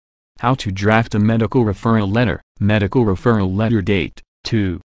How to draft a medical referral letter. Medical referral letter. Date.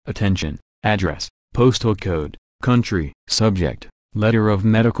 2. Attention. Address. Postal code. Country. Subject. Letter of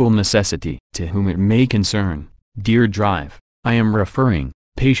medical necessity. To whom it may concern. Dear Drive, I am referring,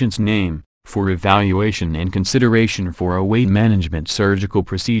 patient's name, for evaluation and consideration for a weight management surgical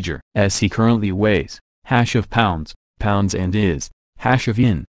procedure. As he currently weighs, £pounds, and is,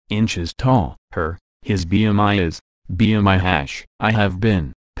 in, inches tall. His BMI is, BMI I have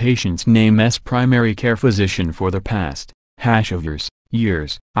been, patient's name's primary care physician for the past,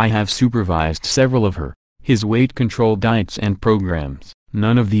 years. I have supervised several of his weight control diets and programs.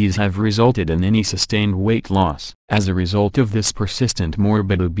 None of these have resulted in any sustained weight loss. As a result of this persistent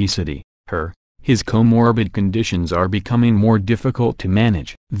morbid obesity, his comorbid conditions are becoming more difficult to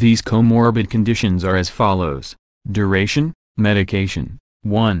manage. These comorbid conditions are as follows. Duration, medication.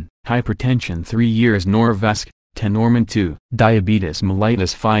 1. Hypertension 3 years Norvasc, Tenormin 2. Diabetes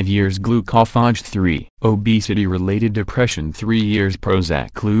mellitus 5 years Glucophage 3. Obesity-related depression 3 years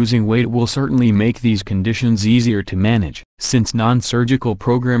Prozac. Losing weight will certainly make these conditions easier to manage. Since non-surgical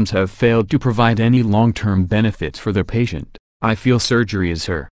programs have failed to provide any long-term benefits for the patient, I feel surgery is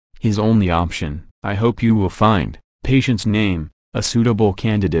his only option. I hope you will find, patient's name, a suitable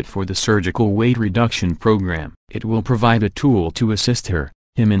candidate for the surgical weight reduction program. It will provide a tool to assist him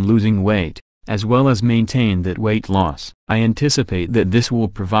in losing weight, as well as maintain that weight loss. I anticipate that this will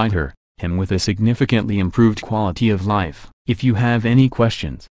provide him with a significantly improved quality of life. If you have any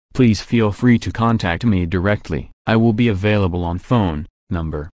questions, please feel free to contact me directly. I will be available on phone,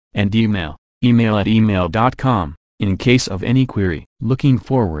 number, and email at email.com, in case of any query. Looking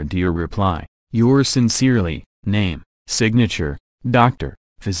forward to your reply. Yours sincerely, name, signature, doctor,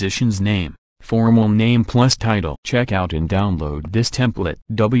 physician's name, formal name plus title. Check out and download this template.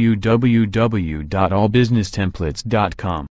 www.allbusinesstemplates.com